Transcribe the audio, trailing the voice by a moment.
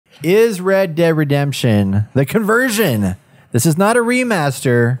Is Red Dead Redemption the conversion? This is not a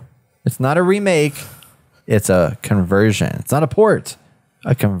remaster. It's not a remake. It's a conversion. It's not a port.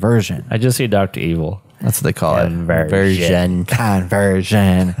 A conversion. I just see Dr. Evil. That's what they call Conversion. it.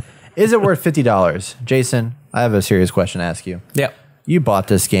 Conversion. Is it worth $50? Jason, I have a serious question to ask you. Yep. You bought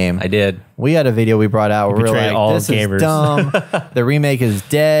this game. I did. We had a video we brought out where we were betrayed like, all this gamers. is dumb. The remake is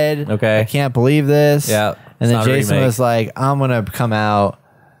dead. Okay. I can't believe this. Yeah. And then It's not a Jason remake. was like, I'm going to come out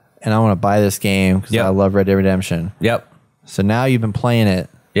and I want to buy this game because Yep. I love Red Dead Redemption. Yep. So now you've been playing it.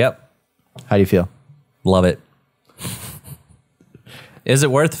 Yep. How do you feel? Love it. Is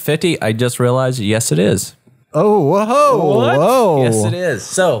it worth 50? I just realized, yes, it is. Oh, whoa. What? Whoa. Yes, it is.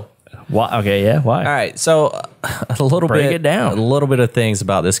 So, Why? Okay, yeah. Why? all right. So, a little Break bit, it down. a little bit of things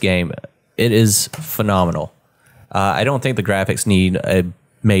about this game. It is phenomenal. I don't think the graphics need a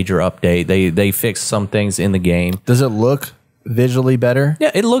major update. They fixed some things in the game. Does it look visually better?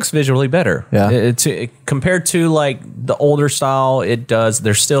 Yeah, it looks visually better. Yeah. Compared to like the older style, it does.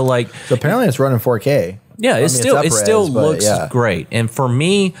 There's still like So apparently it's running 4K. yeah, it still up-res, but looks yeah. great. And for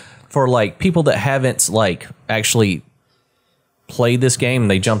me, for like people that haven't like actually played this game,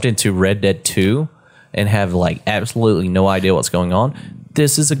 they jumped into Red Dead 2 and have like absolutely no idea what's going on.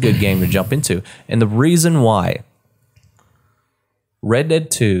 This is a good game to jump into. And the reason why Red Dead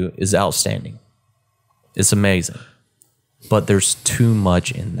 2 is outstanding. It's amazing. But there's too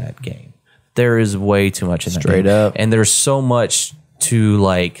much in that game. There is way too much in that game. Straight up. And there's so much to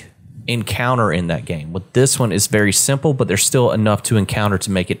like encounter in that game. With this one, it's very simple, but there's still enough to encounter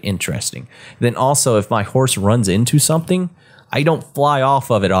to make it interesting. Then also, if my horse runs into something, I don't fly off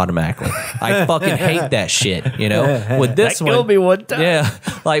of it automatically. I fucking hate that shit, you know? With this That one, killed me one time. yeah,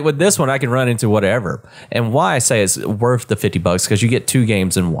 like with this one, I can run into whatever. And why I say it's worth the $50 because you get 2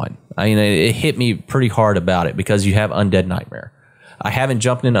 games in one. I mean, it hit me pretty hard about it because you have Undead Nightmare. I haven't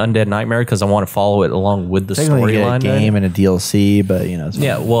jumped into Undead Nightmare because I want to follow it along with the Technically, you get a storyline. game and a DLC, but you know, it's fine.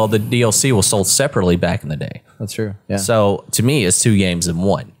 Yeah, well, the DLC was sold separately back in the day. That's true. Yeah. So to me, it's 2 games in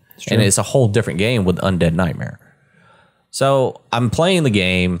one. And it's a whole different game with Undead Nightmare. So I'm playing the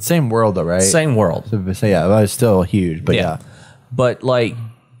game. Same world though, right? Same world. So yeah, well, it's still huge, but yeah. But like,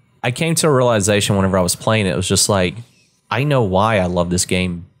 I came to a realization whenever I was playing it, it was just like, I know why I love this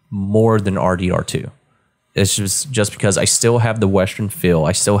game more than RDR2. It's just because I still have the Western feel.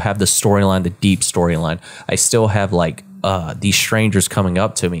 I still have the storyline, the deep storyline. I still have like these strangers coming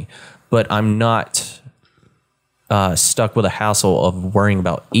up to me, but I'm not stuck with a hassle of worrying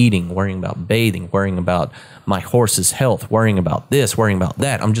about eating, worrying about bathing, worrying about my horse's health, worrying about this, worrying about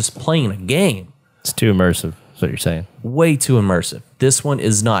that. I'm just playing a game. It's too immersive. That's what you're saying. Way too immersive. This one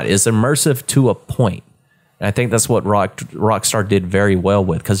is not. It's immersive to a point. And I think that's what Rockstar did very well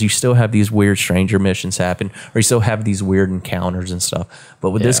with, because you still have these weird stranger missions happen, or you still have these weird encounters and stuff.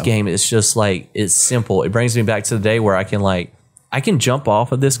 But with this game, it's just like, it's simple. It brings me back to the day where I can jump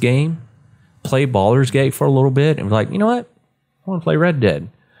off of this game, play Baldur's Gate for a little bit, and be like, you know what? I want to play Red Dead.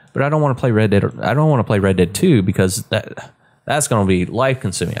 But I don't want to play Red Dead. I don't want to play Red Dead 2 because that's going to be life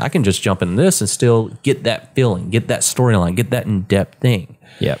consuming. I can just jump in this and still get that feeling, get that storyline, get that in-depth thing.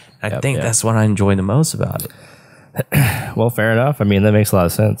 Yep. I think that's what I enjoy the most about it. Well, fair enough. I mean, that makes a lot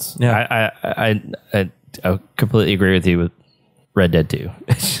of sense. Yeah. I completely agree with you with Red Dead 2.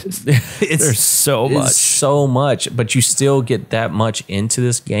 There's so much. It's so much, but you still get that much into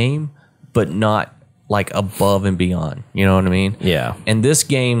this game, but not like above and beyond. You know what I mean? Yeah. And this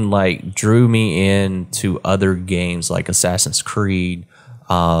game like drew me into other games like Assassin's Creed.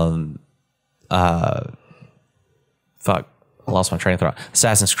 I lost my train of thought.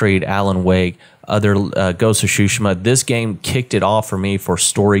 Assassin's Creed, Alan Wake, other Ghost of Tsushima. This game kicked it off for me for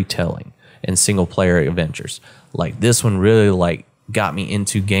storytelling and single player adventures. Like this one really like got me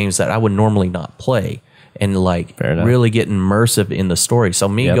into games that I would normally not play, and like really get immersive in the story. So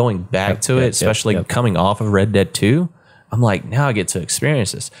me going back to it, especially coming off of Red Dead 2, I'm like, now I get to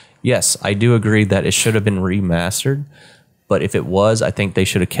experience this. Yes, I do agree that it should have been remastered, but if it was, I think they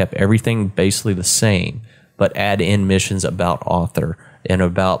should have kept everything basically the same, but add in missions about Author and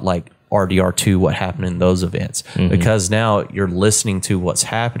about like RDR2, what happened in those events. Because now you're listening to what's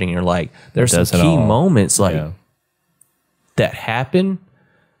happening. You're like, there's some key moments like that happen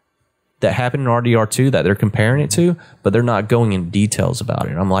in RDR2 that they're comparing it to, but they're not going in details about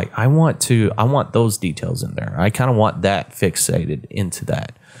it. And I'm like, I want those details in there. I kind of want that fixated into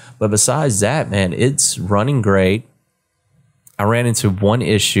that. But besides that, man, it's running great. I ran into one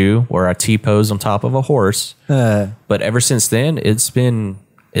issue where I T-posed on top of a horse, but ever since then, it's been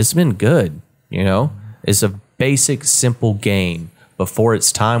good. You know, it's a basic, simple game before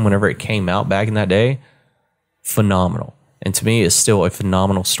its time. Whenever it came out back in that day, phenomenal. And to me, it's still a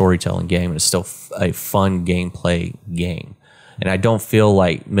phenomenal storytelling game. It's still a fun gameplay game. And I don't feel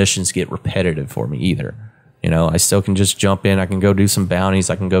like missions get repetitive for me either. You know, I still can just jump in. I can go do some bounties.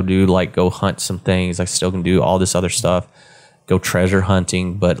 I can go do go hunt some things. I still can do all this other stuff. Go treasure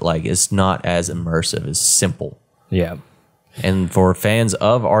hunting, but like it's not as immersive. It's simple. Yeah. And for fans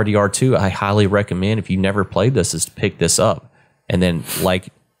of RDR2, I highly recommend, if you never played this, is to pick this up. And then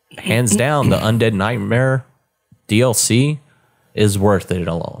hands down, the Undead Nightmare DLC is worth it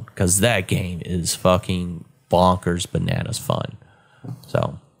alone, because that game is fucking bonkers bananas fun.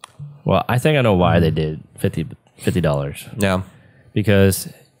 So, Well, I think I know why they did $50. yeah.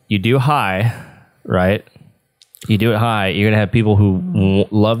 Because you do high, right? You do it high, you're going to have people who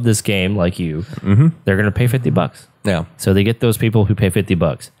love this game like you. Mm-hmm. They're going to pay $50. Yeah. So they get those people who pay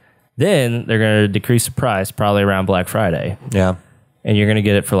 $50. Then they're going to decrease the price probably around Black Friday. Yeah. And you're going to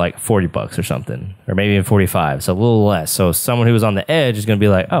get it for like $40 or something, or maybe even 45. So a little less. So someone who was on the edge is going to be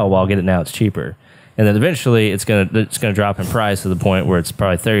like, oh, well, I'll get it now. It's cheaper. And then eventually it's going to drop in price to the point where it's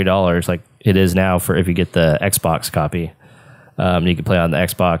probably $30 like it is now for if you get the Xbox copy. You can play on the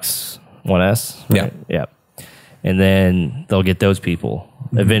Xbox One S. Right? Yeah. Yeah. And then they'll get those people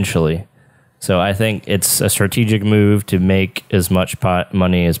eventually. So I think it's a strategic move to make as much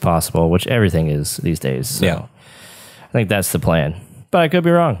money as possible, which everything is these days. So Yeah. I think that's the plan. But I could be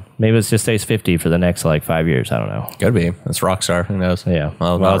wrong. Maybe it just stays 50 for the next 5 years. I don't know. Could be. It's Rockstar. Who knows? Yeah.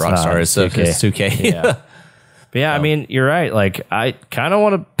 Well, not it's Rockstar. It's 2K. It's 2K. Yeah. But yeah, I mean, you're right. I kind of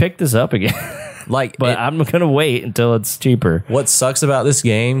want to pick this up again. But I'm going to wait until it's cheaper. What sucks about this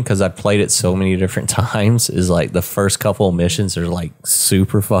game, because I've played it so many different times, is the first couple of missions are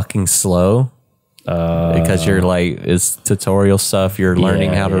super fucking slow. Because you're it's tutorial stuff. You're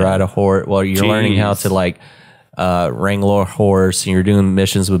learning how to ride a horse. Well, you're learning how to wrangle a horse, and you're doing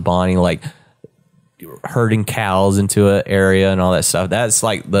missions with Bonnie, herding cows into an area and all that stuff. That's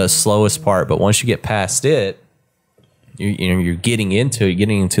the slowest part. But once you get past it, you're getting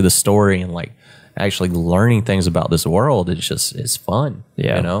into the story and actually learning things about this world. It's fun.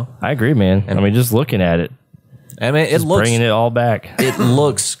 Yeah, I agree, man. And I mean, just looking at it, I mean, it looks, bringing it all back. It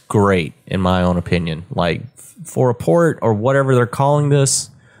looks great in my own opinion. For a port or whatever they're calling this,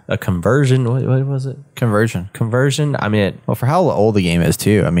 a conversion. What was it? Conversion. I mean, Well, for how old the game is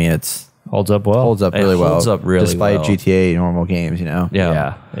too. I mean, it's holds up well. holds up really well. holds up really despite well. GTA normal games.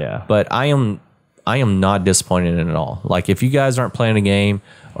 Yeah. But I am not disappointed in it at all. If you guys aren't playing a game,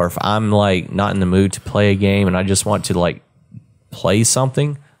 or if I'm not in the mood to play a game and I just want to play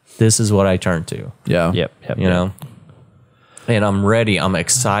something, this is what I turn to. Yeah. Yep. You know? And I'm ready. I'm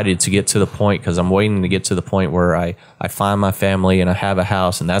excited to get to the point, because I'm waiting to get to the point where I find my family and I have a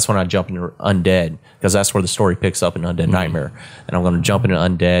house, and that's when I jump into Undead, because that's where the story picks up in Undead Nightmare. And I'm going to jump into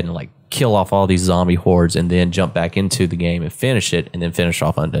Undead and kill off all these zombie hordes, and then jump back into the game and finish it, and then finish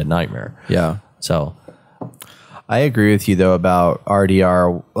off Undead Nightmare. Yeah. So I agree with you though about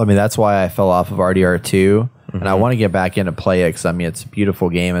RDR. I mean, that's why I fell off of RDR2, and I want to get back into play it, because I mean it's a beautiful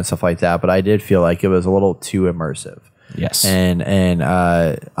game and stuff like that. But I did feel like it was a little too immersive. yes, And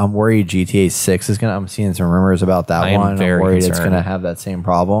I'm worried GTA 6 is gonna. I'm seeing some rumors about that I am one. very I'm worried it's concerned. gonna have that same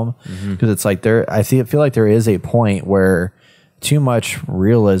problem, because it's feel like there is a point where too much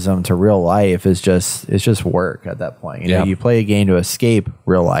realism to real life is just work at that point. You know, you play a game to escape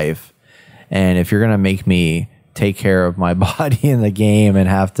real life, and if you're gonna make me take care of my body in the game and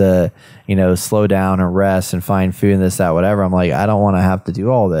have to, slow down and rest and find food and this, that, whatever, I'm I don't want to have to do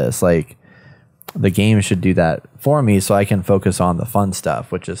all this. The game should do that for me, so I can focus on the fun stuff,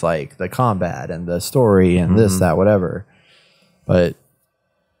 which is the combat and the story and this, that, whatever. But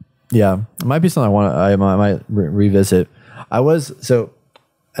yeah, it might be something I might revisit. I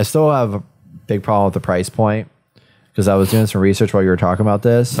still have a big problem with the price point, because I was doing some research while you were talking about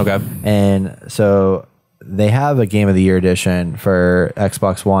this. Okay. And so they have a Game of the Year edition for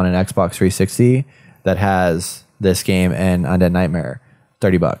Xbox One and Xbox 360 that has this game and Undead Nightmare,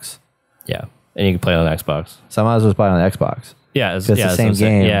 $30. Yeah. And you can play it on Xbox. So I might as well buy it on Xbox. Yeah, It's the that's same what I'm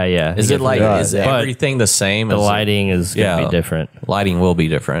saying. game. Yeah. is You it get is But everything the same? the lighting is going to be different. Lighting will be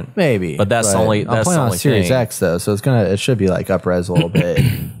different, Maybe, but that's I'm the playing on only Series thing. X though, so it should be up-res a little bit.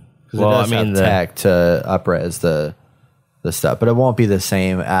 'Cause Well, it does have tech to up-res the stuff, but it won't be the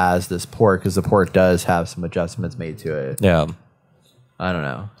same as this port, because the port does have some adjustments made to it. Yeah. I don't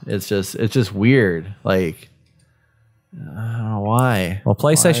know. It's just weird. I don't know why. Well,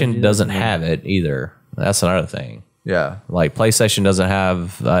 Why PlayStation do doesn't that? have it either. That's another thing. Yeah. PlayStation doesn't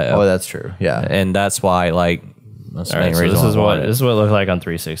have. Oh, that's true. Yeah. and that's why that's the All main right, so reason this is why I what want it. this is what it looked like on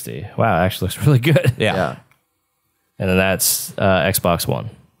 360. Wow, it actually looks really good. Yeah. Yeah. And then that's Xbox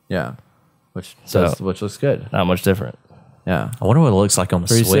One. Yeah. Which So- looks good. Not much different. Yeah. I wonder what it looks like on the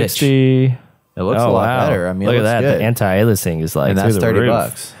Switch. 360. It looks a lot better. I mean, look it at looks that. good. The anti-aliasing is like, and that's through the $30.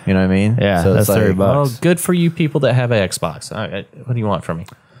 roof. You know what I mean? Yeah, so that's it's $30. Oh, good for you people that have an Xbox. All right, what do you want from me?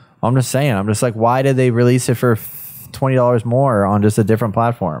 I'm just saying. I'm just like, why did they release it for $20 more on just a different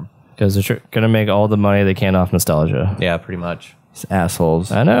platform? Because they're going to make all the money they can off nostalgia. Yeah, pretty much. It's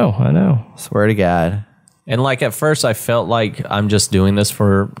assholes. I know. Swear to God. And like at first I felt like I'm just doing this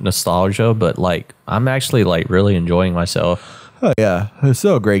for nostalgia, but like I'm actually like really enjoying myself. Oh, yeah. It's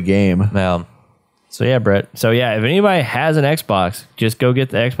still a great game. So yeah, Brett. So yeah, if anybody has an Xbox, just go get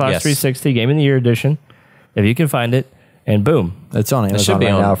the Xbox 360 Game of the Year edition, if you can find it, and boom, It's on Amazon be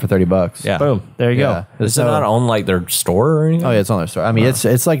right on- now for $30. Yeah. boom, there you Yeah. go. Is it not on like their store or anything? Oh, yeah, it's on their store. I mean,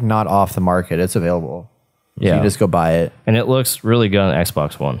 it's like not off the market. It's available. Yeah, You just go buy it. and it looks really good on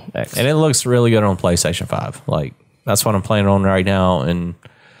Xbox One X. And it looks really good on PlayStation 5. Like that's what I'm playing on right now, and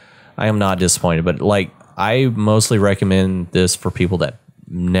I am not disappointed. But like I mostly recommend this for people that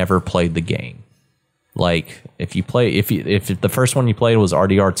never played the game. Like if the first one you played was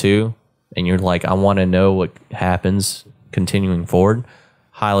RDR2 and you're like, I want to know what happens continuing forward,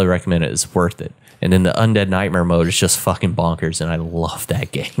 highly recommend it. It's worth it. And then the Undead Nightmare mode is just fucking bonkers, and I love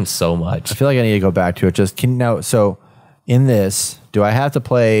that game so much. I feel like I need to go back to it. So in this, do I have to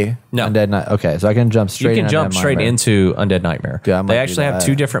play Undead Nightmare? Okay, so I can jump straight. You can jump straight into Undead Nightmare. Yeah, they actually have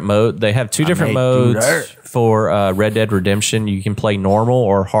two different modes. They have two different modes for Red Dead Redemption. You can play normal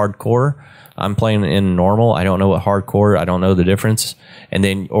or hardcore. I'm playing in normal. I don't know what hardcore. I don't know the difference. And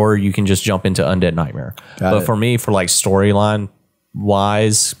then, or you can just jump into Undead Nightmare. But for me, for like storyline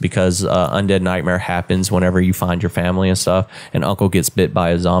wise, because Undead Nightmare happens whenever you find your family and stuff, and Uncle gets bit by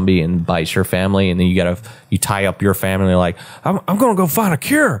a zombie and bites your family, and then you tie up your family like, I'm gonna go find a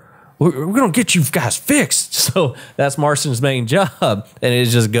cure. We're gonna get you guys fixed. So that's Marston's main job, and it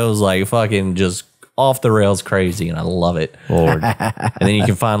just goes like fucking just off the rails crazy, and I love it. Lord. And then you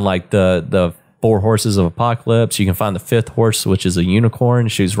can find like the 4 horses of apocalypse. You can find the 5th horse, which is a unicorn,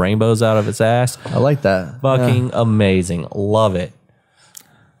 shoots rainbows out of its ass. I like that. Fucking amazing. Love it.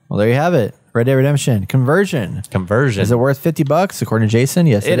 Well, there you have it. Red Dead Redemption conversion. Is it worth $50 according to Jason?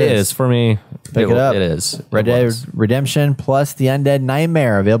 Yes, it is for me. Pick it up. It is. Red Dead Redemption plus the Undead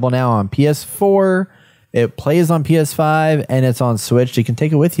Nightmare available now on PS4. It plays on PS5 and it's on Switch. You can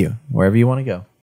take it with you wherever you want to go.